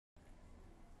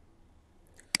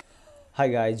Hi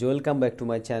guys, welcome back to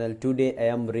my channel. Today I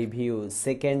am review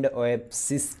second web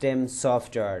system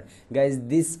software. Guys,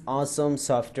 this awesome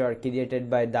software created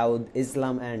by Dawud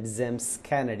Islam and James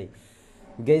Kennedy.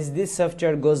 Guys, this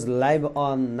software goes live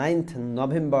on 9th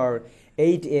November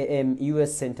 8 a.m.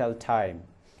 US Central Time.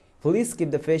 Please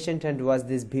keep the patient and watch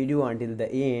this video until the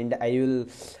end. I will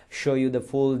show you the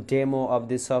full demo of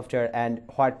this software and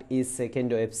what is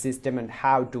second web system and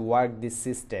how to work this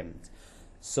system.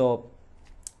 So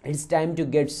it's time to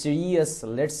get serious.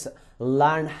 Let's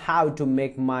learn how to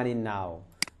make money now.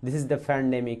 This is the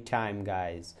pandemic time,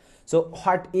 guys. So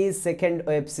what is second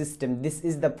web system? This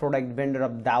is the product vendor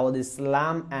of Dawud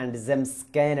Islam and James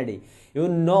Kennedy. You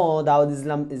know Dawud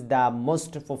Islam is the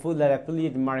most popular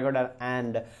affiliate marketer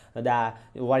and the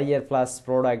Warrior Plus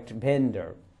product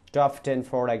vendor, top 10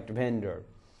 product vendor.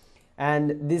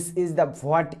 And this is the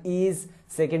what is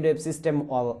second web system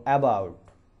all about.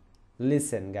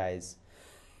 Listen, guys.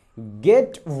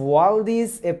 Get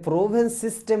Waldi's a proven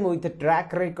system with a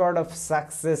track record of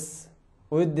success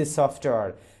with this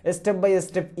software. Step by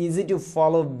step, easy to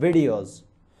follow videos.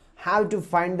 How to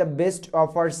find the best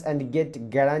offers and get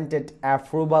guaranteed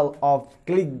approval of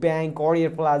Clickbank, Warrior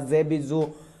Plus,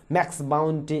 Zebizu, Max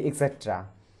Bounty, etc.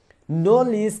 No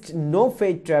list, no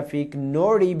paid traffic,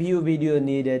 no review video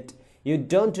needed. You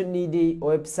don't need a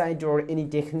website or any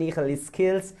technical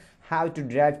skills. How to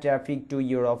drive traffic to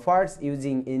your offers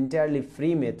using entirely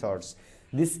free methods.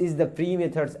 This is the free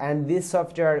methods and this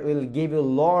software will give you a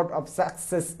lot of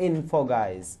success info,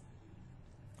 guys.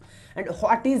 And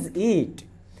what is it?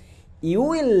 You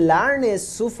will learn a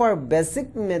super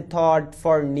basic method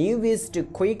for newbies to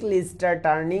quickly start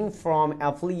earning from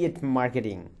affiliate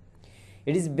marketing.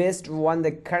 It is based on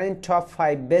the current top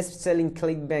 5 best-selling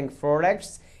Clickbank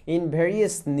products in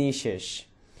various niches.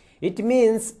 It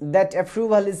means that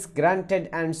approval is granted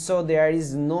and so there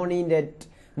is no need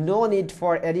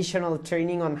for additional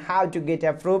training on how to get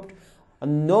approved,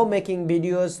 no making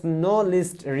videos, no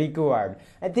list required.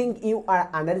 I think you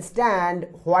understand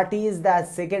what is the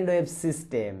second web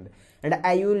system, and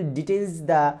I will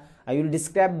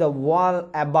describe the wall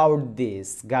about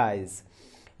this, guys,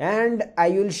 and I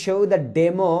will show the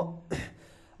demo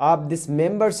of this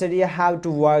members area how to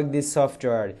work this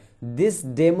software. This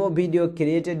demo video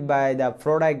created by the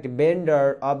product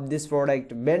vendor of this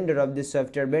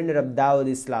software vendor of Dawud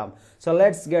Islam. So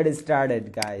let's get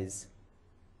started, guys.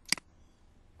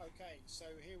 Okay, so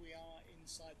here we are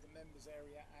inside the members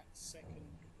area at second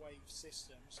wave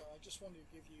system. So I just wanted to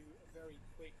give you a very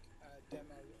quick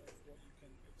demo of what you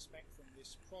can expect from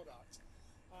this product.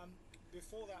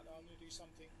 Before that, I'm going to do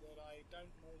something that I don't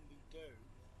normally do,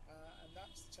 and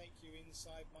that's to take you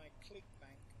inside my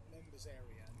Clickbank members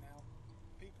area. Now,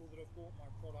 people that have bought my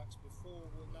products before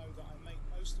will know that I make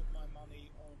most of my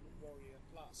money on Warrior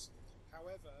Plus.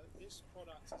 However, this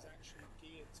product is actually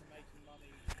geared to making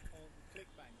money on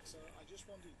Clickbank. So I just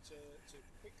wanted to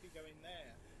quickly go in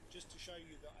there just to show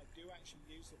you that I do actually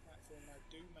use the platform. I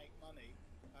do make money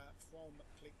from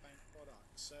Clickbank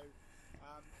products. So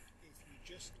if you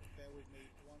just bear with me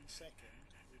 1 second,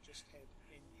 we'll just head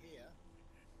in here.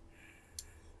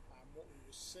 What we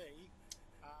will see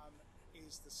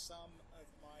is the sum of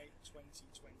my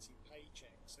 2020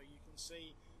 paycheck. So you can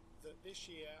see that this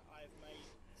year I've made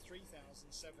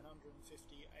 $3,758.87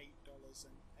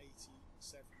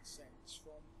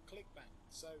 from Clickbank.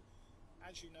 So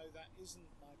as you know, that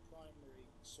isn't my primary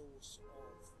source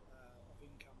of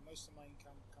income. Most of my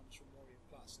income comes from Warrior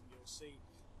Plus, and you'll see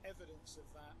evidence of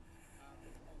that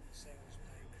on the sales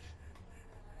page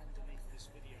underneath this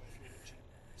video if you're watching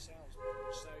the sales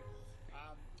page. So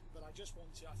but I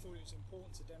thought it was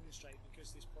important to demonstrate,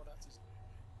 because this product is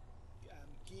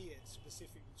geared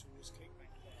specifically towards Clickbank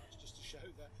products, just to show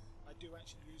that I do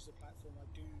actually use the platform, I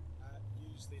do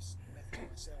use this method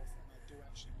myself, and I do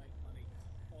actually make money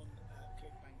on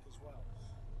Clickbank as well.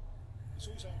 It's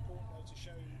also important though to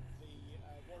show the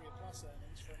Warrior Plus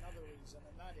earnings for another reason,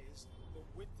 and that is that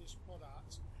with this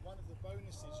product, one of the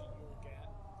bonuses that you'll get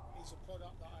is a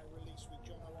product that I released with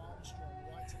John Armstrong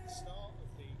right at the start of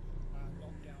the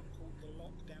lockdown, called the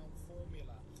Lockdown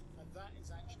Formula, and that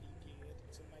is actually geared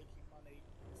to making money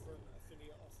from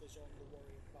affiliate offers on the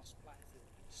Warrior Plus platform.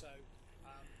 So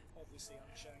obviously I'm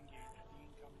showing you the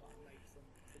income that I made from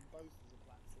both of the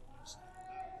platforms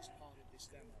as part of this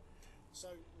demo.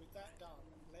 So with that done,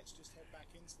 let's just head back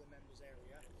into the members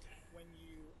area. When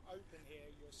you open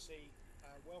here, you'll see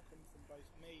welcome from both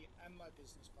me and my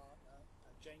business partner,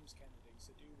 James Kennedy,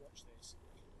 so do watch this.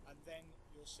 And then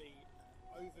you'll see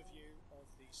an overview of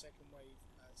the second wave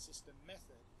system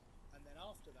method, and then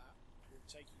after that we'll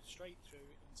take you straight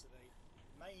through into the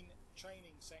main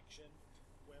training section,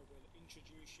 where we'll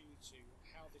introduce you to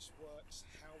how this works,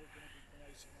 how we're going to be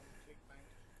promoting on Clickbank.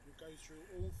 We'll go through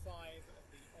all 5 of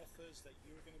the offers that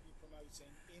you're going to be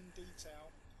promoting in detail.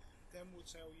 Then we'll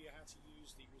tell you how to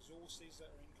use the resources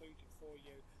that are included for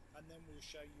you, and then we'll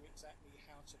show you exactly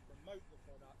how to promote the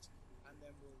product, and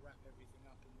then we'll wrap everything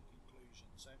up in the conclusion.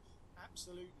 So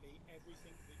absolutely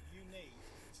everything that you need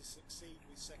to succeed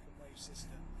with Second Wave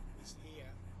System is here,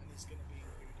 and it's going to be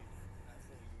included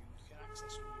for you. You can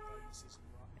access all your bonuses and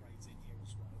your upgrades in here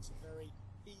as well. It's a very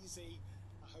easy,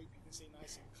 I hope you can see,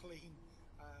 nice and clean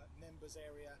members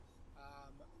area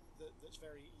that's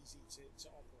very easy to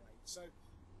operate. So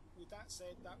with that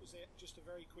said, that was it. Just a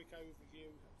very quick overview,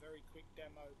 a very quick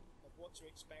demo of what to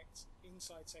expect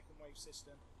inside Second Wave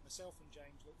System. Myself and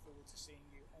James look forward to seeing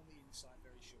you on the inside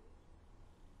very shortly.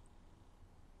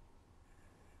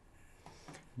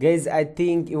 Guys, I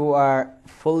think you are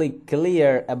fully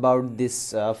clear about this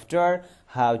software,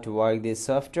 how to work this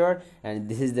software, and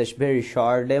this is the very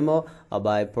short demo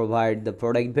by provide the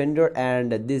product vendor,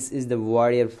 and this is the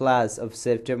Warrior Flash of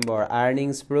September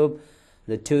earnings proof.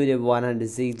 The 2 day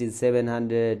 160,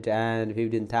 700 and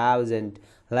 15,000,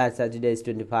 last Saturday is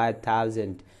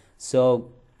 25,000. So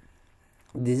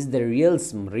this is the real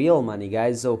money,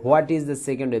 guys. So what is the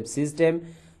second wave system?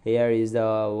 Here is the,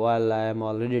 well, I am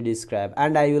already described,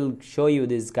 and I will show you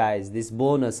this, guys, these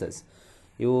bonuses.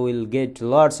 You will get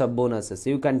lots of bonuses.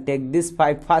 You can take these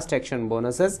 5 fast action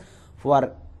bonuses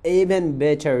for even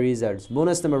better results.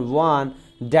 Bonus number 1,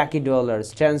 Ducky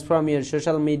Dollars. Transform your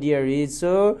social media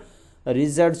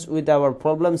results with our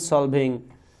problem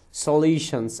solving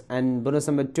solutions. And bonus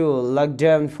number 2,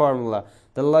 lockdown formula.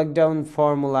 The lockdown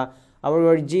formula, our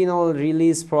original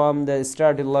release from the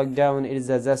started lockdown,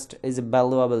 is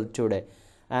valuable today.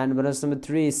 And bonus number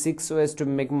 3, 6 ways to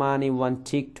make money on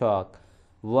TikTok.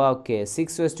 Okay,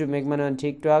 6 ways to make money on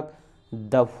TikTok,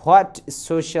 the what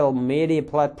social media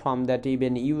platform that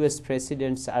even US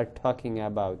presidents are talking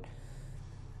about.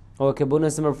 Okay,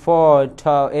 bonus number 4,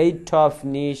 8 top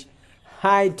niche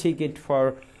high ticket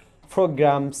for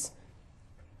programs.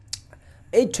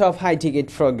 8 top high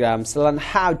ticket programs. Learn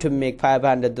how to make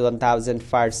 500 to 1,000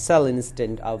 for sell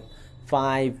instead of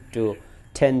 $5 to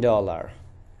 $10.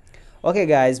 Okay,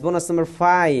 guys, bonus number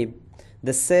 5,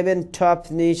 the 7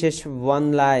 top niches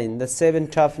online. The 7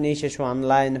 top niches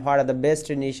online. What are the best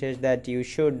niches that you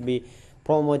should be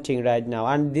promoting right now?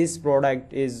 And this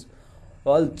product is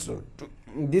also,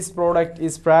 this product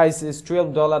is price is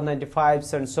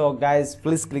 $12.95. So guys,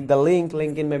 please click the link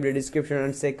in my video description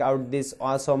and check out this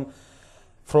awesome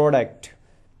product.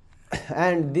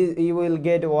 And this, you will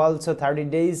get also 30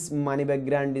 days money back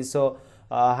guarantee. So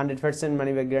 100%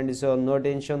 money back guarantee. So no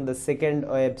tension. The second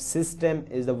wave system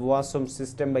is the awesome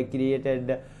system by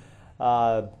created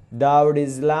Dawud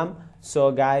Islam.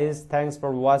 So guys, thanks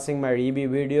for watching my review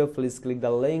video. Please click the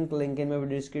link in my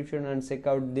video description and check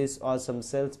out this awesome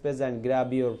sales page and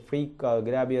grab your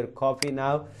coffee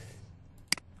now.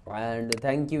 And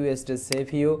thank you, stay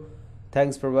safe you.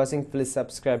 Thanks for watching. Please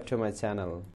subscribe to my channel.